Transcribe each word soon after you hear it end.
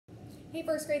Hey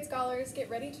first grade scholars, get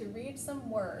ready to read some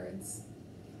words.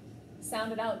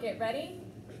 Sound it out, get ready.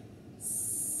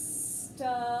 Stuff.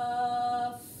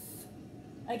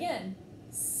 Again,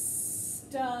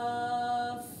 stuff.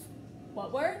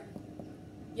 What word?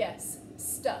 Yes,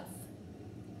 stuff.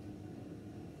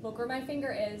 Look where my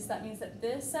finger is. That means that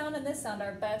this sound and this sound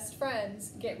are best friends.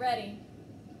 Get ready.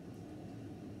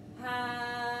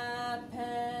 Happen.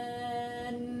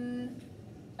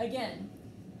 Again.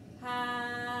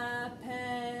 Happen.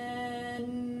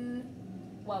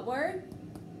 What word?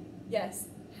 Yes,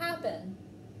 happen.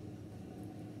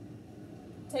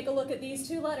 Take a look at these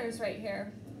two letters right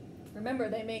here. Remember,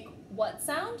 they make what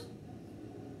sound?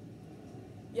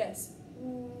 Yes,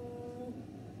 ooh.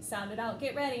 Sound it out,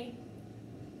 get ready.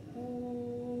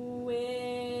 Which.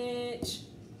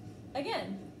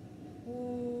 Again.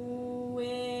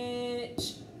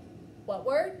 Which. What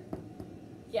word?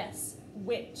 Yes,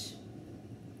 which.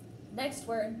 Next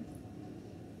word.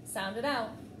 Sound it out.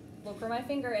 Look where my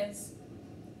finger is.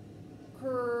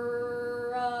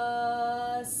 Crust.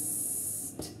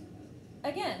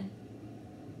 Again.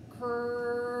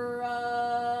 Crust.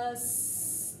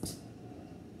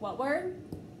 What word?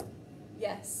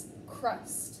 Yes,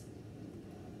 crust.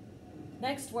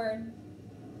 Next word.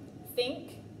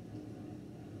 Think.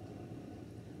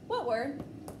 What word?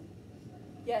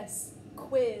 Yes,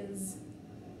 quiz.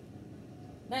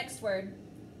 Next word.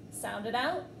 Sound it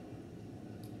out.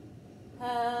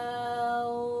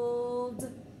 Held.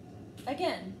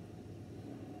 Again.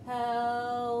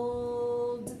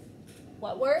 Held.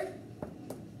 What word?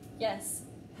 Yes,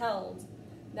 held.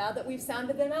 Now that we've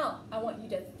sounded them out, I want you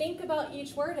to think about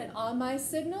each word and on my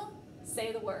signal,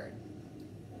 say the word.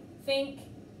 Think.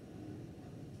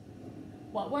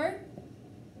 What word?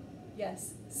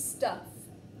 Yes, stuff.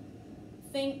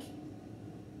 Think.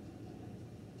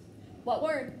 What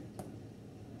word?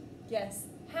 Yes,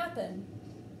 happen.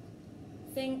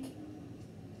 Think.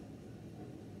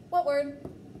 What word?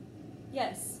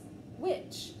 Yes,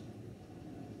 which.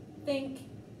 Think.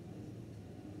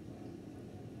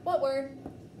 What word?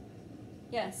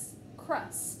 Yes,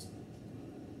 crust.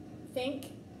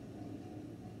 Think.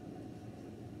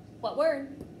 What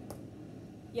word?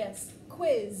 Yes,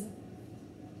 quiz.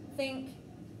 Think.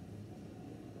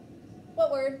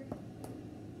 What word?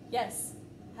 Yes,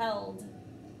 held.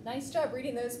 Nice job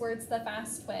reading those words the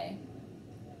fast way.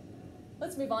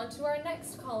 Let's move on to our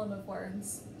next column of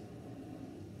words.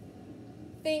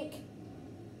 Think.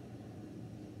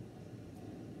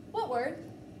 What word?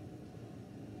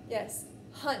 Yes,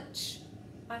 hunch.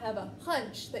 I have a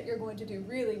hunch that you're going to do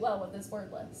really well with this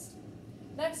word list.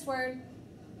 Next word.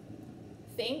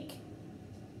 Think.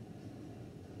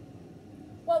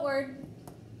 What word?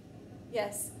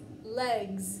 Yes,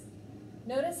 legs.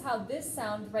 Notice how this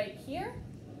sound right here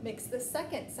makes the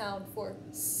second sound for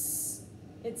s.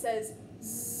 It says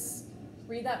z.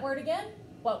 Read that word again.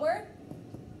 What word?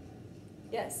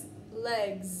 Yes,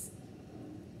 legs.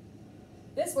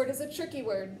 This word is a tricky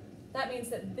word. That means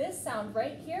that this sound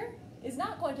right here is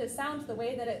not going to sound the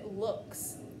way that it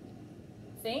looks.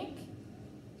 Think.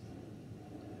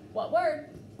 What word?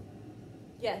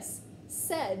 Yes,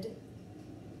 said.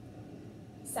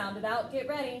 Sound it out, get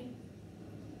ready.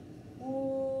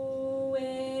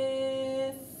 With.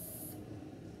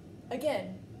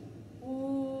 Again.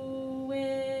 With.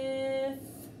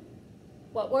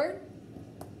 What word?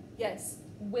 Yes,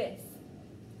 with.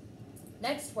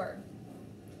 Next word.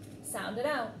 Sound it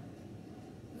out.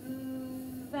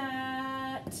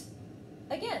 That.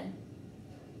 Again.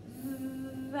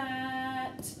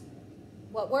 That.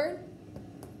 What word?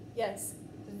 Yes,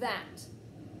 that.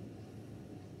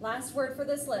 Last word for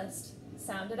this list.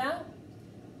 Sound it out.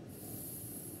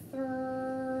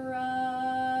 Thrush.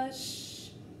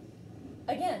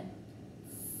 Again.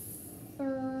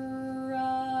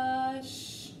 Thrush.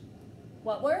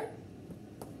 What word?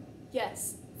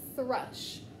 Yes,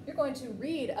 thrush. You're going to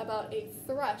read about a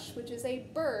thrush, which is a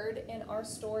bird in our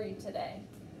story today.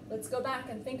 Let's go back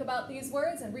and think about these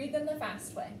words and read them the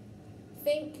fast way.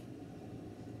 Think.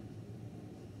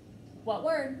 What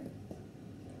word?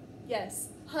 Yes,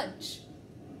 hunch.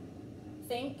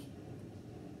 Think.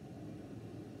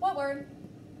 What word?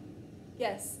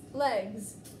 Yes,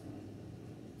 legs.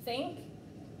 Think.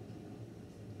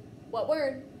 What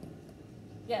word?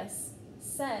 Yes,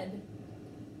 said.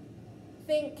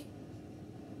 Think.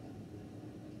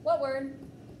 What word?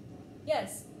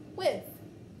 Yes, with.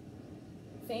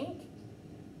 Think.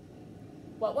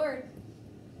 What word?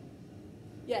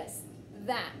 Yes,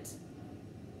 that.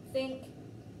 Think.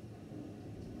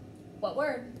 What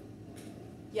word?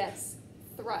 Yes,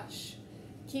 thrush.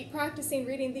 Keep practicing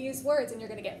reading these words and you're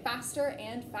going to get faster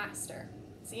and faster.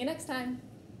 See you next time.